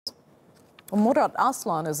Well, Murat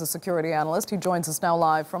Aslan is a security analyst. He joins us now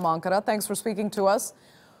live from Ankara. Thanks for speaking to us.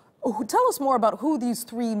 Tell us more about who these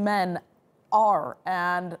three men are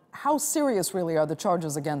and how serious really are the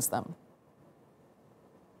charges against them.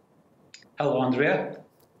 Hello, Andrea.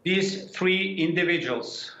 These three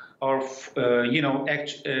individuals are,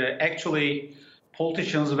 actually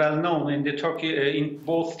politicians well known in in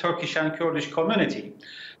both Turkish and Kurdish community,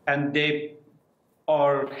 and they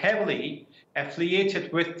are heavily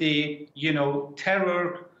affiliated with the,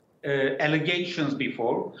 terror allegations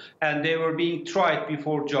before, and they were being tried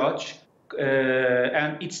before judge.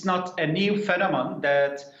 And it's not a new phenomenon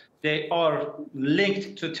that they are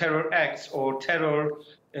linked to terror acts or terror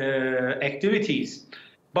activities.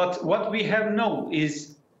 But what we have known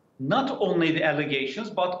is not only the allegations,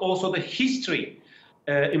 but also the history.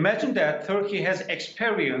 Imagine that Turkey has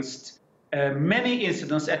experienced many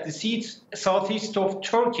incidents at the southeast of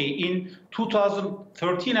Turkey in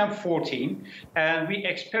 2013 and 14, and we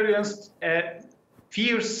experienced a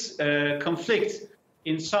fierce conflict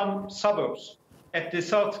in some suburbs at the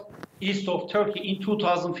southeast of Turkey in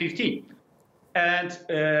 2015. And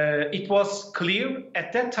it was clear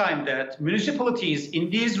at that time that municipalities in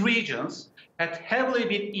these regions had heavily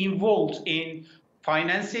been involved in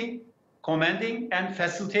financing, commanding, and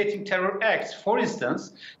facilitating terror acts. For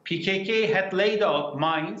instance, PKK had laid out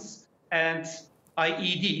mines and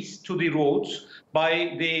IEDs to the roads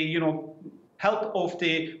by the help of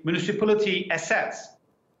the municipality assets.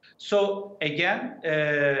 So again,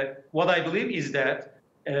 what I believe is that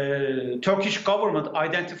Turkish government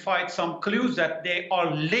identified some clues that they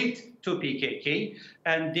are linked to PKK,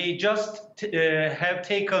 and they just have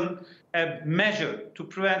taken a measure to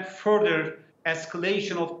prevent further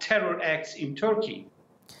escalation of terror acts in Turkey.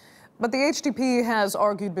 But the HDP has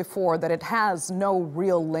argued before that it has no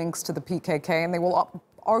real links to the PKK, and they will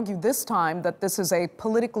argue this time that this is a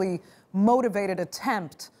politically motivated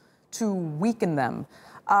attempt to weaken them.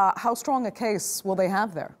 How strong a case will they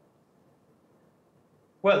have there?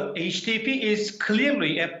 Well, HDP is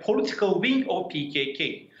clearly a political wing of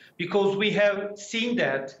PKK, because we have seen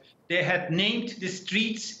that they had named the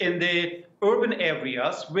streets in the urban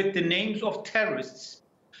areas with the names of terrorists,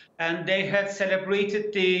 and they had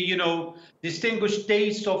celebrated the distinguished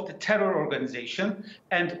days of the terror organization,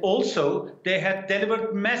 and also they had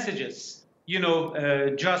delivered messages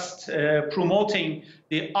just promoting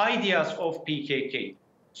the ideas of PKK.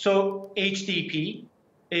 So HDP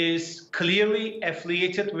is clearly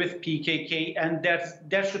affiliated with PKK, and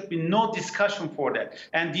there should be no discussion for that.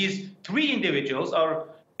 And these three individuals are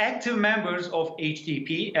active members of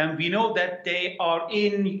HDP, and we know that they are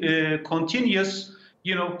in continuous,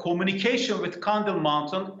 communication with Kandil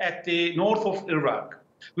Mountain at the north of Iraq,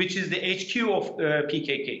 which is the HQ of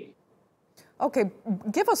PKK. Okay,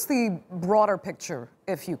 give us the broader picture,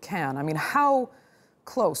 if you can. I mean, how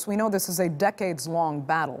close? We know this is a decades-long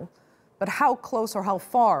battle, but how close or how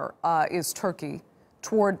far is Turkey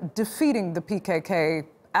toward defeating the PKK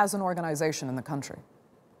as an organization in the country?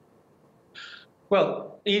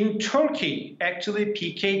 Well, in Turkey, actually,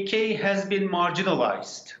 PKK has been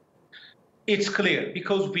marginalized. It's clear,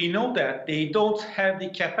 because we know that they don't have the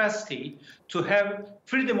capacity to have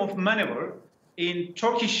freedom of maneuver in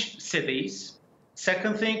Turkish cities.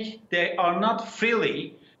 Second thing, they are not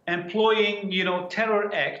freely employing,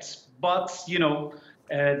 terror acts, but,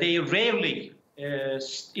 they rarely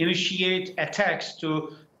initiate attacks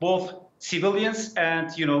to both civilians and,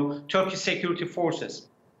 Turkish security forces.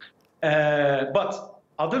 But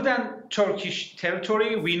other than Turkish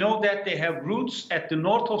territory, we know that they have roots at the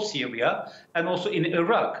north of Syria and also in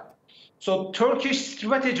Iraq. So Turkish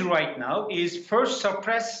strategy right now is first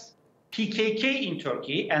suppress PKK in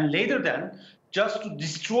Turkey, and later then just to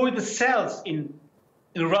destroy the cells in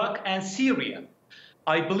Iraq and Syria.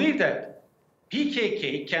 I believe that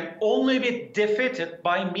PKK can only be defeated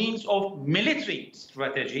by means of military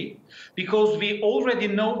strategy, because we already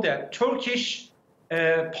know that Turkish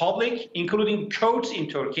public, including Kurds in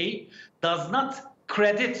Turkey, does not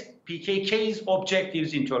credit PKK's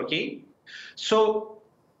objectives in Turkey. So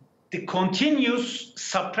the continuous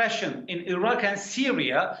suppression in Iraq and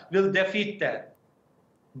Syria will defeat that.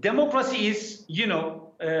 Democracy is,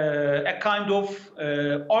 a kind of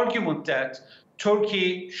argument that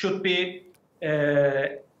Turkey should be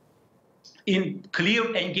in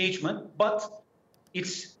clear engagement, but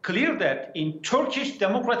it's clear that in Turkish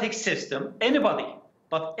democratic system, anybody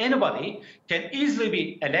can easily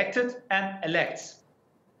be elected and elects.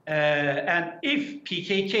 And if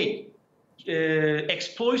PKK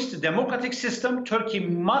exploits the democratic system, Turkey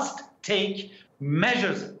must take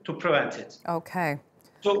measures to prevent it. Okay.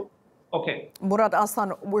 So, okay. Murat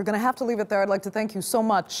Aslan, we're going to have to leave it there. I'd like to thank you so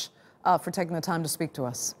much for taking the time to speak to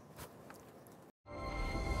us.